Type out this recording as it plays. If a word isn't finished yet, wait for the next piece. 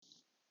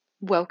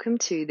Welcome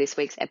to this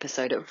week's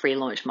episode of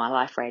Relaunch My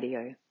Life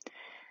Radio.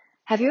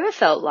 Have you ever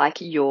felt like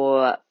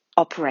your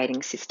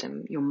operating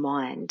system, your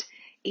mind,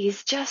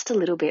 is just a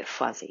little bit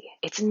fuzzy?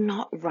 It's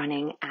not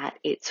running at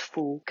its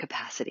full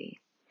capacity.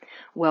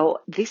 Well,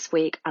 this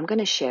week I'm going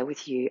to share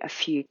with you a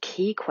few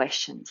key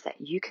questions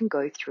that you can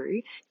go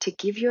through to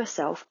give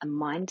yourself a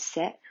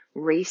mindset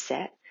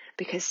reset,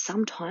 because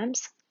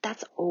sometimes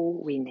that's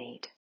all we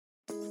need.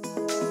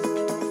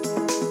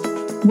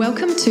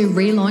 Welcome to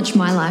Relaunch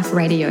My Life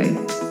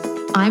Radio.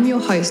 I'm your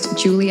host,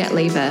 Juliet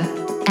Lever,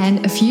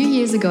 and a few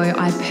years ago,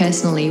 I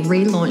personally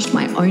relaunched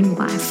my own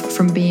life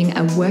from being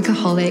a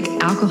workaholic,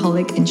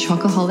 alcoholic, and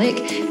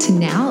chocoholic to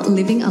now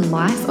living a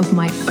life of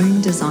my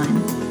own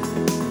design.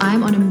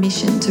 I'm on a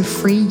mission to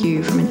free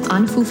you from an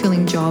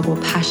unfulfilling job or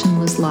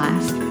passionless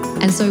life.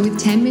 And so with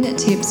 10-minute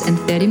tips and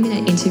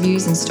 30-minute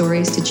interviews and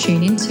stories to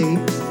tune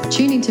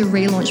into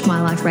Relaunch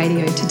My Life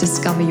Radio to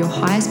discover your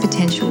highest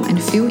potential and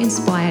feel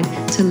inspired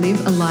to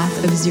live a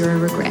life of zero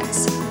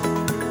regrets.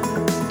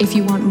 If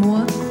you want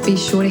more, be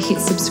sure to hit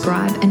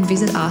subscribe and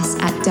visit us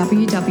at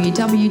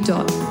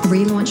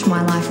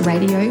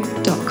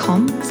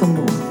www.relaunchmyliferadio.com for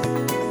more.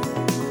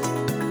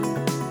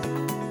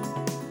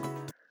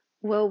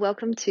 Well,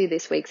 welcome to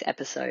this week's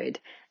episode.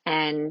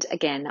 And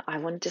again, I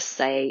want to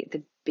say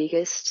the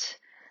biggest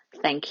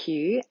thank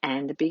you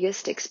and the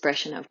biggest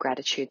expression of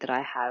gratitude that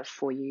I have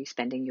for you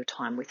spending your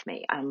time with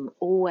me. I'm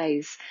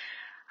always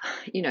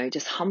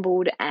just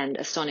humbled and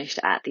astonished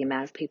at the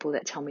amount of people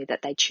that tell me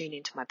that they tune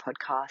into my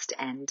podcast.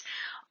 And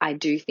I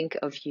do think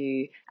of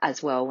you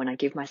as well when I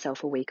give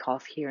myself a week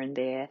off here and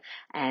there.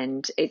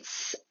 And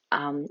it's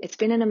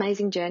been an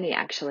amazing journey,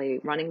 actually,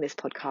 running this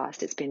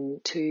podcast. It's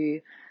been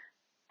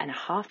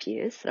 2.5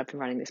 years that I've been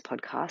running this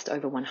podcast,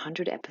 over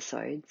 100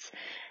 episodes,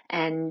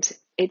 and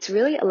it's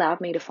really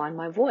allowed me to find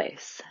my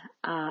voice.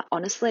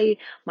 Honestly,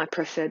 my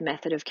preferred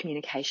method of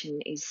communication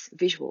is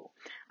visual.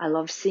 I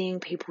love seeing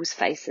people's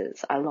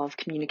faces. I love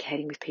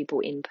communicating with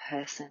people in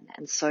person.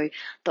 And so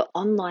the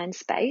online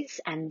space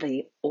and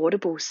the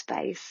audible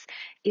space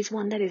is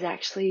one that is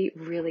actually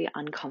really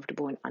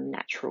uncomfortable and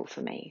unnatural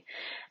for me.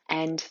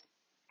 And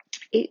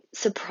it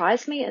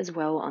surprised me as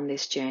well on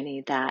this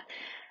journey that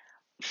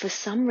for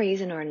some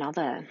reason or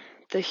another,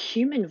 the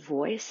human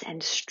voice,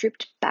 and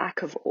stripped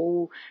back of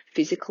all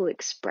physical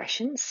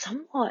expression,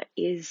 somewhat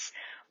is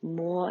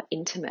more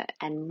intimate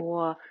and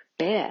more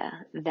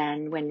bare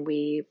than when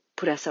we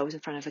put ourselves in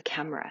front of a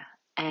camera.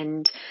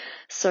 And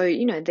so,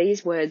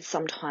 these words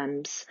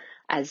sometimes,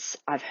 as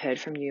I've heard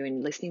from you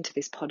in listening to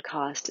this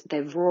podcast,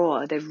 they're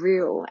raw, they're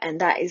real.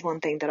 And that is one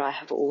thing that I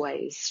have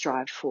always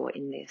strived for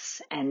in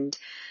this. And,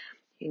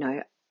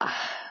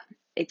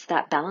 it's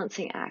that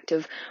balancing act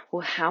of,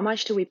 well, how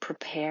much do we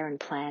prepare and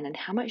plan, and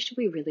how much do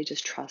we really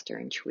just trust our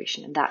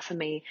intuition? And that for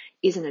me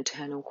is an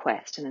eternal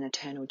quest and an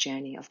eternal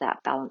journey of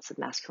that balance of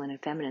masculine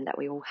and feminine that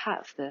we all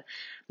have. The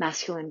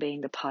masculine being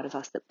the part of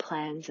us that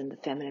plans, and the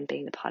feminine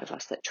being the part of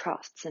us that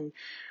trusts. And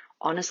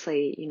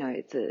honestly,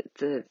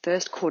 the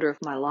first quarter of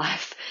my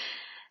life,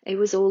 it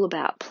was all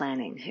about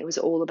planning. It was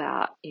all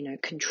about,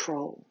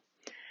 control.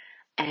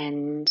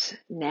 And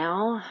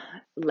now,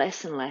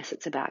 less and less,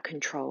 it's about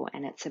control,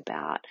 and it's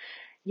about,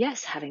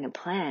 yes, having a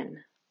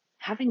plan,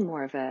 having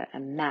more of a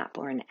map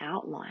or an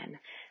outline,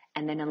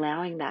 and then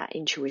allowing that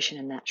intuition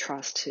and that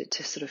trust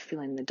to sort of fill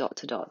in the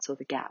dots or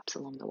the gaps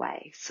along the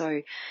way.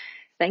 So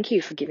thank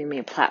you for giving me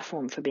a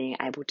platform for being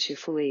able to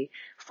fully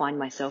find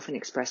myself and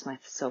express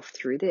myself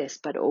through this,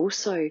 but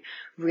also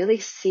really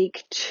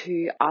seek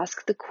to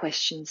ask the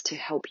questions to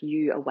help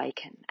you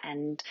awaken,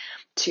 and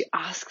to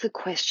ask the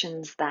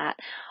questions that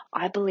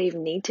I believe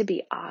need to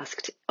be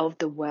asked of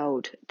the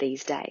world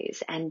these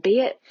days. And be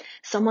it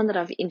someone that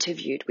I've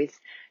interviewed with,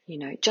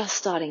 just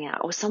starting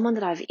out, or someone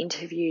that I've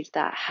interviewed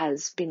that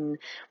has been,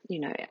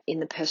 in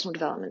the personal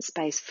development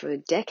space for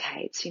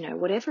decades,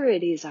 whatever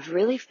it is, I've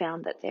really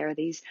found that there are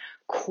these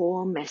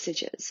core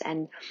messages.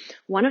 And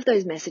one of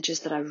those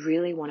messages that I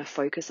really want to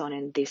focus on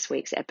in this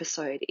week's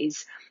episode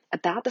is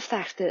about the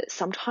fact that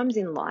sometimes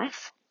in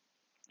life,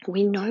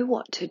 we know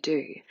what to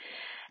do,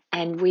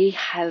 and we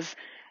have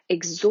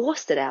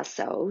exhausted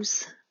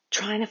ourselves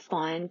trying to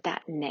find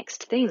that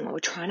next thing, or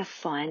trying to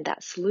find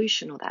that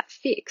solution or that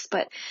fix.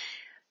 But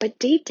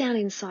deep down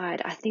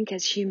inside, I think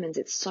as humans,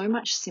 it's so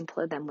much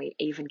simpler than we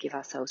even give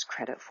ourselves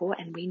credit for.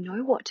 And we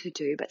know what to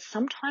do, but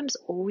sometimes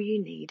all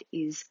you need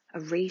is a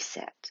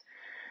reset.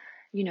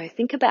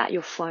 Think about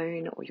your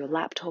phone or your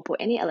laptop or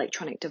any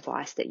electronic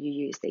device that you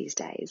use these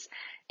days.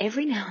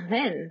 Every now and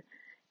then,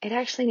 it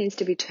actually needs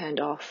to be turned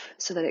off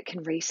so that it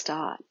can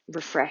restart,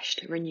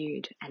 refreshed,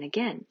 renewed, and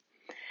again.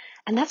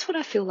 And that's what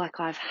I feel like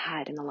I've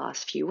had in the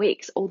last few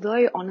weeks.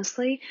 Although,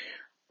 honestly,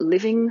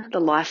 living the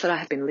life that I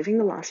have been living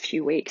the last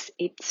few weeks,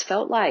 it's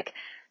felt like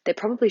there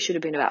probably should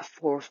have been about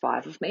 4 or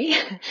 5 of me.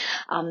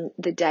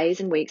 The days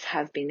and weeks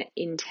have been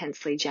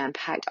intensely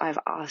jam-packed. I've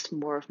asked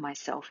more of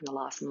myself in the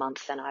last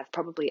month than I've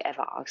probably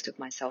ever asked of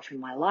myself in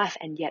my life,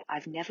 and yet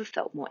I've never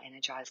felt more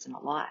energized and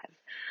alive.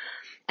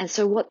 And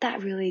so what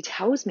that really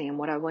tells me, and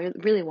what I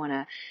really want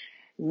to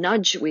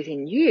nudge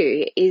within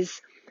you,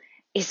 is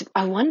is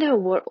I wonder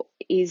what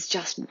is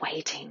just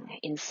waiting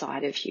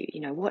inside of you.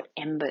 You know, what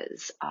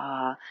embers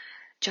are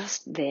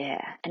just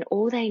there, and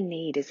all they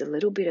need is a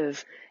little bit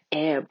of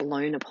air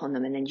blown upon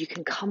them, and then you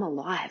can come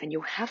alive, and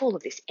you'll have all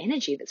of this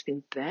energy that's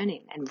been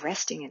burning and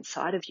resting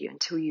inside of you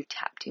until you've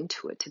tapped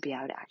into it to be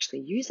able to actually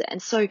use it. And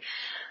so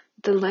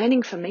the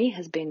learning for me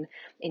has been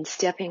in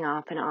stepping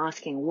up and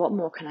asking, what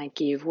more can I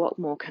give? What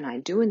more can I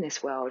do in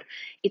this world?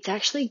 It's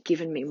actually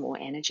given me more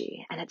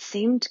energy, and it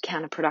seemed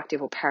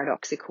counterproductive or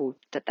paradoxical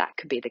that that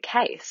could be the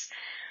case.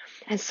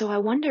 And so I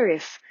wonder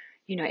if,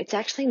 you know, it's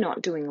actually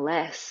not doing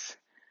less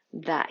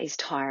that is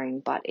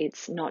tiring, but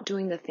it's not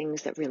doing the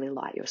things that really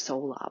light your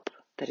soul up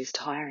that is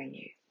tiring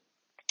you.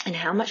 And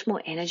how much more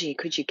energy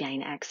could you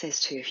gain access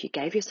to if you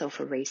gave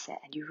yourself a reset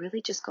and you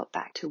really just got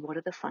back to what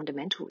are the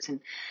fundamentals and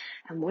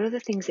what are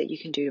the things that you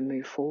can do to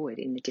move forward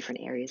in the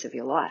different areas of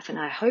your life. And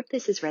I hope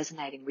this is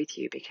resonating with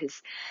you,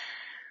 because,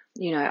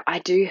 you know, I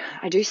do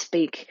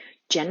speak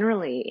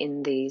generally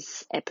in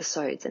these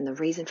episodes, and the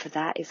reason for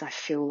that is I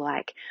feel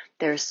like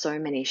there are so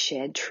many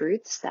shared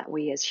truths that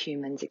we as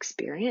humans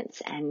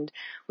experience and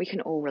we can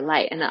all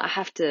relate. And I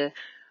have to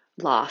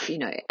laugh, you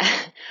know,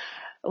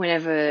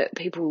 whenever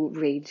people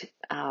read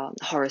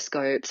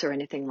horoscopes or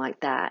anything like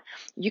that,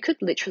 you could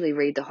literally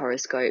read the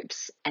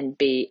horoscopes and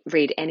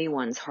read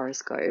anyone's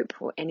horoscope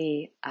or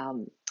any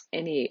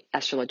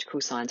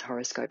astrological signs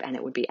horoscope, and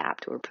it would be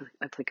apt or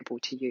applicable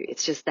to you.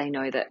 It's just they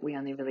know that we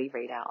only really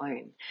read our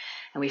own,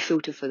 and we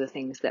filter for the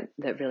things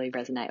that really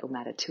resonate or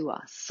matter to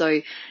us.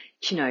 So,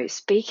 you know,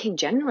 speaking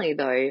generally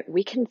though,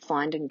 we can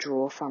find and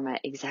draw from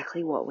it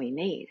exactly what we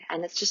need.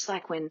 And it's just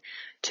like when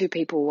two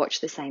people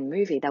watch the same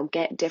movie, they'll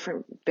get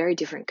very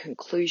different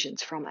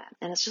conclusions from it.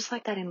 And it's just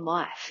like that in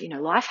life. You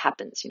know, life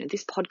happens. You know,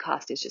 this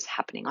podcast is just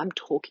happening. I'm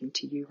talking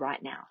to you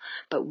right now,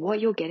 but what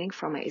you're getting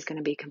from it is going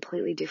to be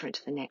completely different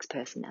to the next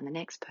person and the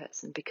next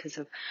person, because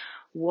of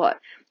what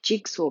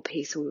jigsaw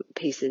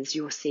pieces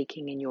you're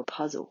seeking in your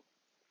puzzle.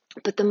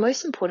 But the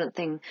most important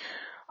thing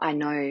I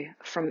know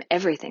from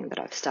everything that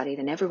I've studied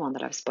and everyone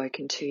that I've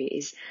spoken to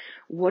is,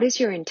 what is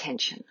your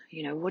intention?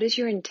 You know, what is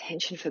your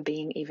intention for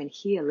being even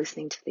here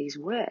listening to these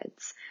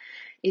words?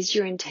 Is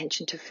your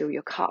intention to fill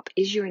your cup?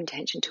 Is your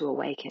intention to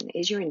awaken?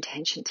 Is your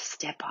intention to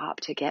step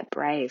up, to get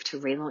brave, to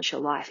relaunch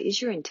your life?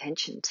 Is your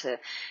intention to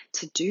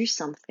do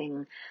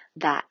something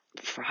that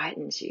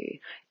frightens you?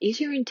 Is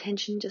your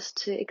intention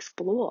just to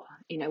explore?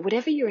 You know,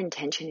 whatever your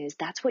intention is,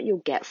 that's what you'll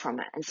get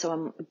from it. And so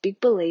I'm a big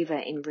believer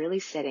in really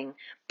setting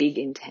big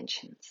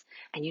intentions.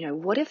 And, you know,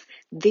 what if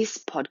this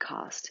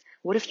podcast,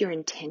 what if your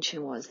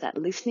intention was that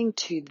listening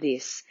to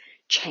this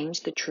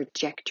changed the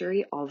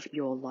trajectory of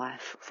your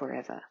life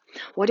forever?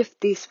 What if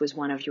this was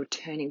one of your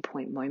turning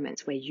point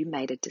moments where you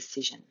made a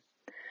decision?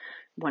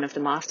 One of the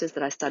masters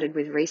that I studied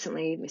with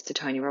recently, Mr.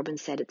 Tony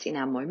Robbins, said it's in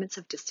our moments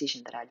of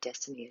decision that our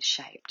destiny is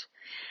shaped.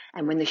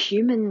 And when the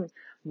human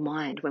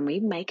mind, when we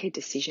make a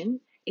decision,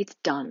 it's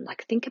done.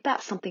 Like, think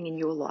about something in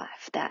your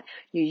life that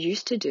you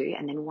used to do,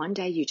 and then one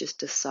day you just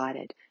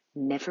decided,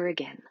 never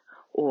again,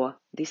 or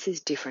this is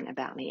different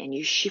about me, and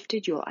you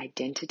shifted your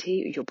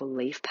identity, your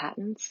belief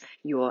patterns,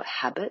 your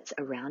habits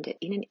around it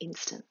in an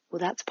instant. Well,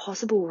 that's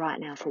possible right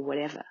now for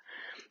whatever.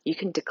 You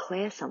can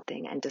declare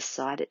something and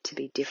decide it to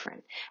be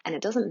different. And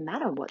it doesn't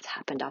matter what's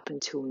happened up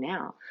until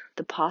now.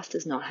 The past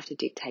does not have to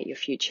dictate your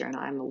future. And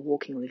I'm a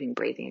walking, living,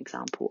 breathing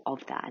example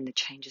of that and the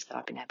changes that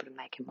I've been able to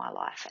make in my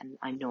life. And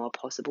I know are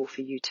possible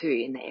for you too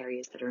in the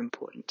areas that are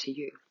important to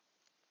you.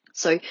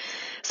 So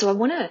I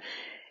want to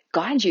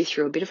guide you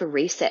through a bit of a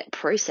reset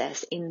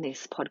process in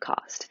this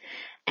podcast.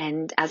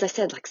 And as I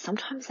said, like,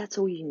 sometimes that's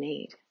all you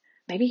need.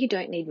 Maybe you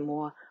don't need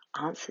more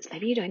answers.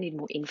 Maybe you don't need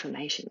more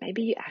information.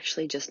 Maybe you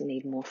actually just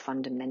need more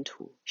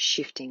fundamental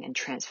shifting and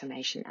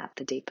transformation at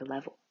the deeper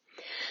level.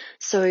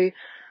 So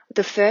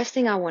the first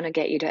thing I want to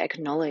get you to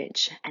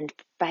acknowledge and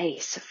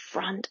face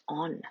front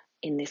on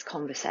in this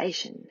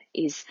conversation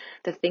is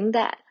the thing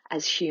that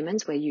as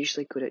humans we're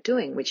usually good at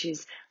doing, which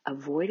is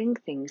avoiding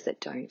things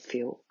that don't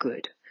feel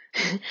good.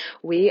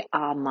 We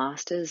are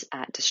masters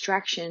at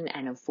distraction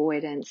and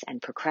avoidance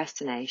and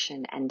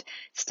procrastination and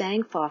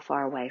staying far,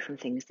 far away from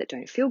things that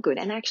don't feel good.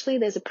 And actually,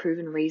 there's a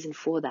proven reason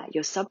for that.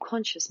 Your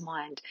subconscious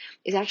mind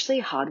is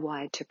actually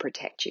hardwired to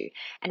protect you,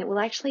 and it will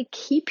actually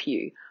keep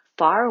you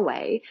far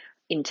away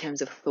in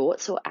terms of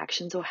thoughts or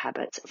actions or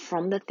habits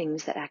from the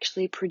things that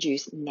actually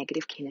produce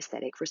negative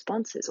kinesthetic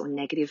responses or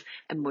negative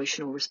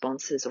emotional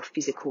responses or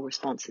physical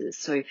responses.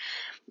 So,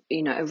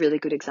 you know, a really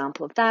good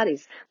example of that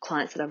is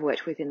clients that I've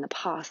worked with in the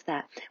past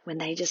that when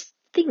they just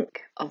think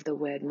of the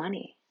word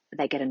money,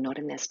 they get a knot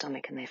in their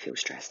stomach and they feel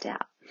stressed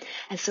out.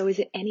 And so is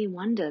it any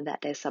wonder that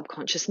their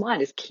subconscious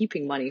mind is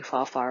keeping money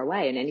far, far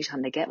away? And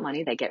anytime they get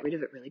money, they get rid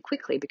of it really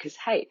quickly because,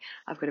 hey,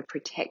 I've got to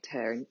protect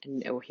her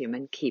or him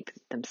and keep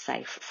them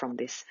safe from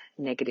this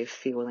negative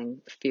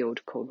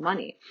field called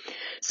money.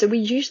 So we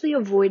usually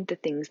avoid the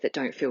things that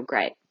don't feel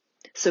great.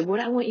 So what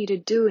I want you to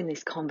do in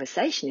this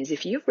conversation is,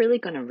 if you're really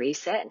going to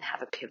reset and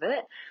have a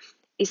pivot,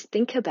 is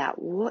think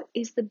about what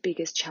is the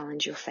biggest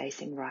challenge you're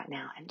facing right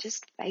now and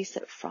just face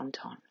it front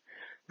on.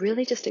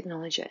 really just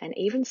acknowledge it and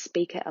even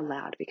speak it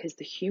aloud, because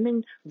the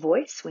human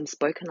voice, when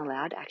spoken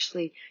aloud,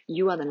 actually,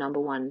 you are the number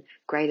one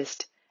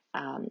greatest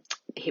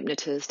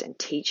hypnotist and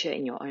teacher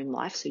in your own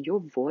life. So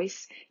your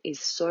voice is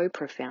so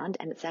profound,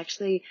 and it's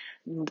actually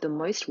the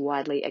most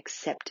widely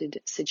accepted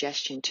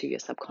suggestion to your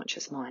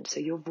subconscious mind. So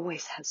your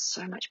voice has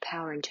so much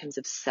power in terms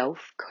of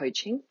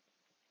self-coaching.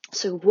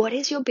 So what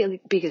is your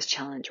biggest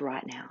challenge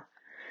right now?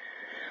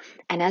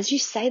 And as you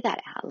say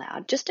that out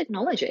loud, just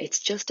acknowledge it. It's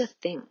just a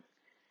thing.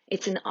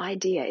 It's an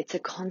idea, it's a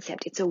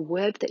concept, it's a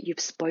word that you've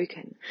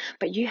spoken,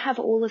 but you have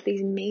all of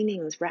these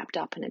meanings wrapped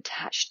up and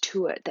attached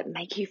to it that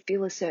make you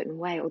feel a certain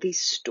way, or these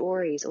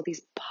stories, or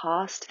these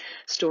past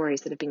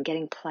stories that have been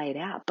getting played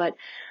out. But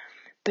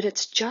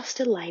it's just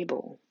a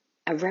label,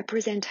 a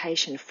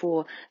representation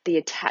for the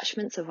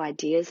attachments of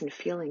ideas and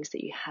feelings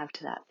that you have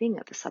to that thing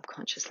at the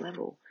subconscious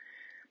level.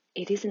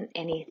 It isn't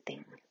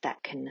anything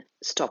that can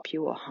stop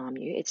you or harm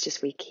you. It's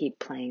just we keep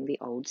playing the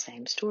old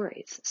same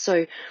stories.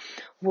 So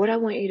what I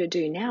want you to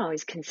do now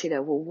is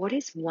consider, well, what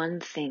is one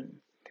thing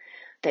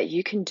that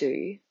you can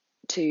do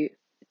to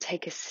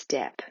take a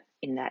step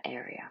in that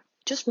area?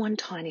 Just one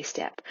tiny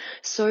step.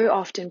 So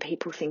often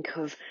people think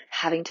of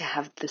having to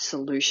have the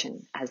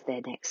solution as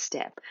their next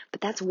step,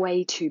 but that's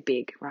way too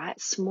big, right?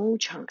 Small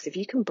chunks. If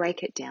you can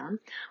break it down,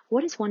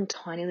 what is one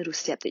tiny little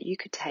step that you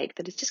could take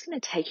that is just going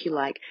to take you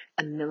like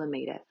a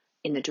millimeter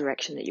in the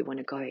direction that you want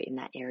to go in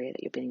that area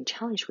that you're being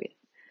challenged with?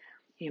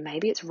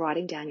 Maybe it's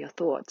writing down your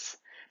thoughts.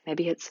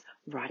 Maybe it's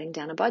writing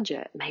down a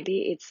budget.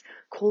 Maybe it's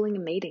calling a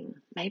meeting.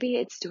 Maybe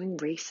it's doing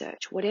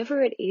research.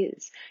 Whatever it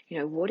is,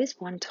 what is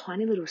one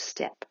tiny little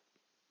step?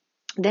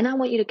 Then I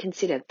want you to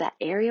consider that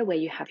area where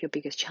you have your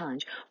biggest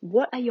challenge.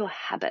 What are your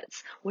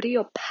habits? What are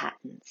your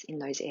patterns in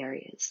those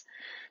areas?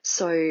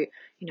 So,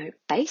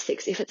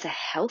 basics, if it's a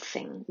health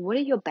thing, what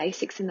are your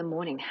basics in the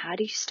morning? How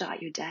do you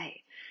start your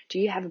day? Do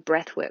you have a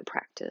breathwork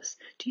practice?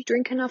 Do you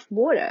drink enough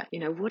water?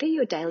 What are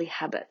your daily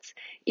habits?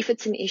 If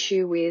it's an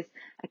issue with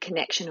a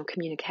connection or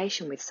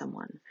communication with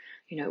someone,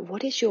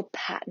 what is your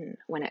pattern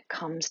when it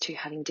comes to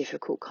having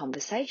difficult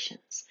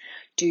conversations?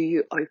 Do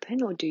you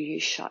open or do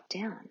you shut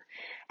down?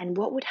 And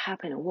what would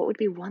happen, or what would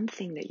be one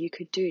thing that you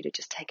could do to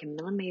just take a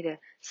millimeter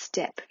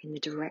step in the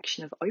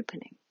direction of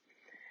opening?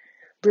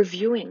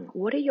 Reviewing,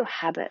 what are your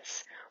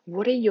habits?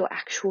 What are your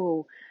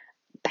actual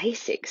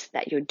basics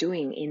that you're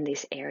doing in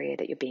this area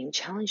that you're being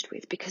challenged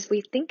with? Because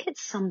we think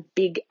it's some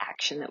big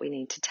action that we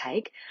need to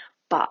take,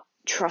 but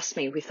trust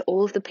me, with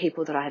all of the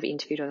people that I have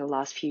interviewed over the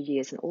last few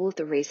years and all of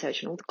the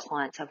research and all the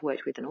clients I've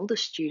worked with and all the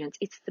students,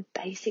 it's the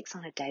basics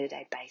on a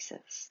day-to-day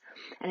basis.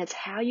 And it's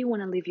how you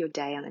want to live your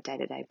day on a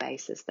day-to-day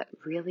basis that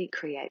really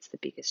creates the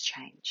biggest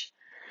change.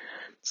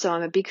 So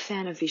I'm a big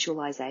fan of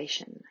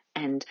visualization.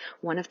 And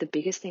one of the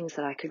biggest things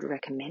that I could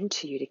recommend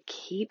to you to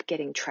keep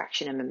getting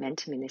traction and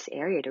momentum in this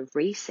area, to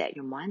reset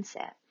your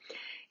mindset,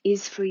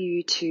 is for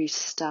you to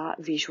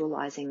start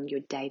visualizing your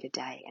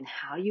day-to-day and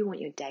how you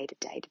want your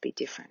day-to-day to be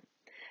different.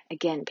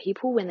 Again,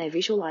 people, when they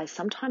visualize,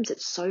 sometimes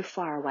it's so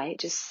far away, it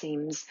just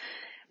seems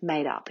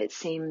made up. It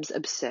seems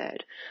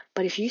absurd.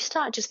 But if you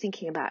start just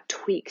thinking about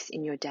tweaks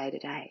in your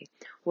day-to-day,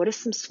 what are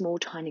some small,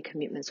 tiny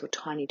commitments or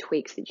tiny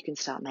tweaks that you can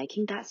start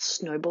making? That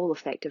snowball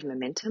effect of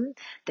momentum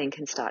then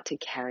can start to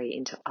carry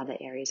into other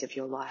areas of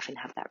your life and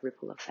have that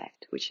ripple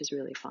effect, which is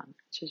really fun,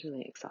 which is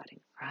really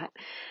exciting, right?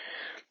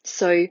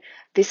 So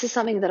this is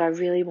something that I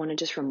really want to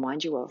just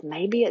remind you of.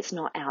 Maybe it's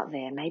not out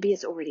there. Maybe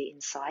it's already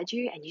inside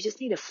you, and you just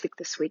need to flick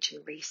the switch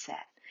and reset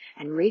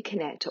and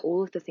reconnect to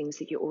all of the things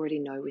that you already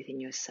know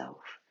within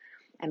yourself.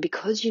 And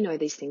because you know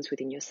these things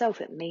within yourself,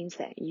 it means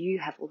that you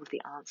have all of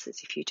the answers.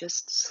 If you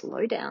just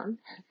slow down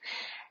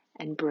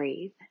and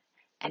breathe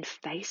and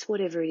face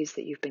whatever it is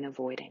that you've been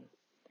avoiding.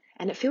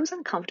 And it feels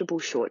uncomfortable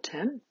short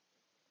term,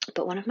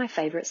 but one of my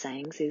favorite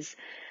sayings is,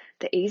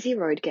 the easy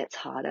road gets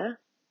harder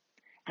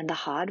and the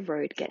hard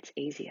road gets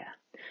easier.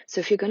 So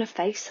if you're going to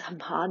face some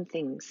hard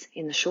things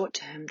in the short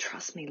term,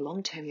 trust me,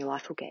 long term, your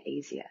life will get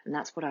easier. And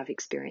that's what I've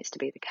experienced to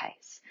be the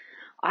case.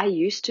 I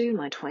used to, in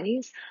my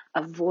 20s,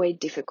 avoid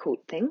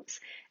difficult things,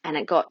 and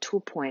it got to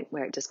a point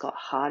where it just got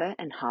harder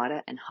and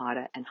harder and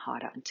harder and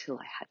harder until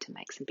I had to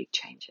make some big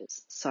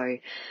changes. So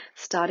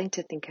starting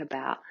to think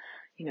about,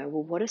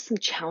 what are some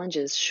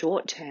challenges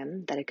short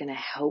term that are going to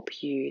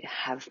help you to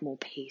have more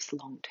peace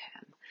long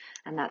term?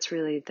 And that's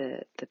really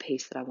the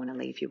piece that I want to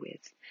leave you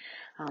with.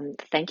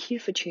 Thank you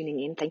for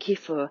tuning in. Thank you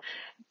for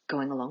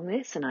going along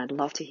this, and I'd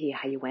love to hear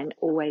how you went.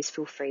 Always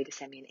feel free to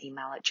send me an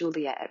email at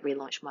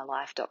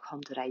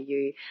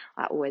julia@relaunchmylife.com.au.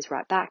 I always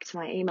write back to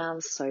my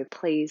emails, so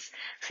please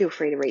feel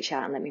free to reach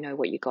out and let me know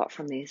what you got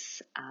from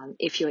this.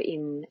 If you're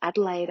in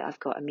Adelaide, I've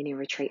got a mini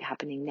retreat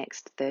happening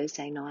next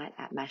Thursday night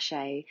at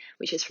Mache,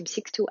 which is from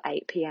 6 till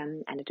 8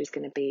 p.m, and it is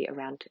going to be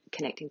around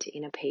connecting to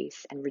inner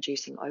peace and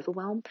reducing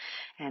overwhelm,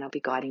 and I'll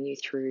be guiding you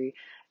through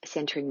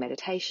centering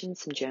meditation,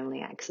 some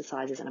journaling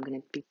exercises, and I'm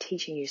going to be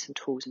teaching you some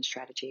tools and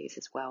strategies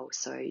as well.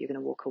 So you're going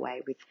to walk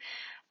away with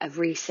a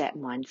reset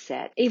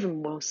mindset,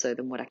 even more so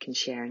than what I can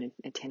share in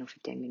a 10 or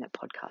 15 minute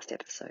podcast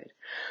episode.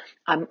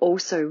 I'm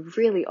also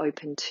really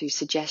open to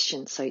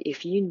suggestions. So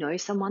if you know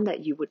someone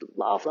that you would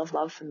love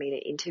for me to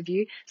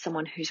interview,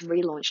 someone who's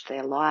relaunched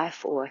their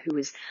life or who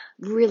is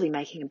really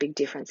making a big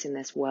difference in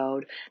this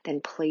world,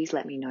 then please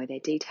let me know their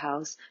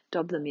details,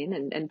 dob them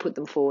in and put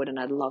them forward. And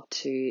I'd love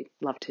to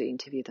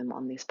interview them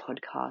on this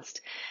podcast.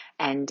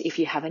 And if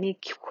you have any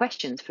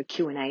questions for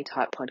Q&A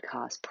type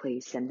podcasts,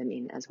 please send them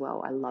in as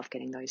well. I love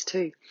getting those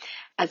too.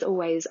 As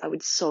always, I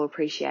would so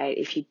appreciate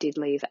if you did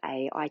leave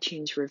a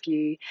iTunes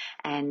review,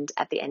 and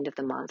at the end of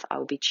the month, I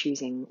will be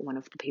choosing one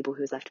of the people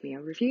who has left me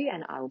a review,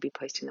 and I will be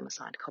posting them a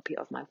signed copy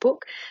of my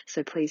book.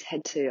 So please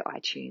head to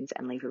iTunes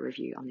and leave a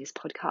review on this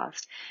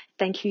podcast.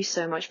 Thank you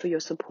so much for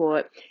your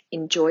support.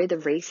 Enjoy the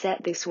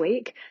reset this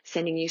week,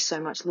 sending you so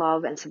much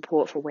love and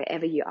support for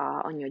wherever you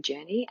are on your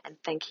journey. And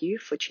thank you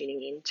for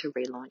tuning in to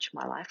Relaunch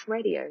My Life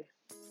Radio.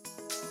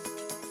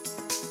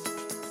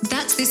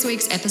 That's this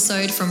week's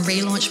episode from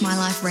Relaunch My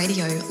Life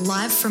Radio,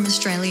 live from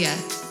Australia.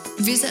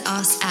 Visit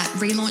us at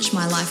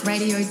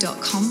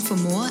relaunchmyliferadio.com for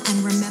more,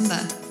 and remember,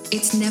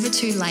 it's never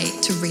too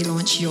late to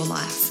relaunch your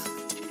life.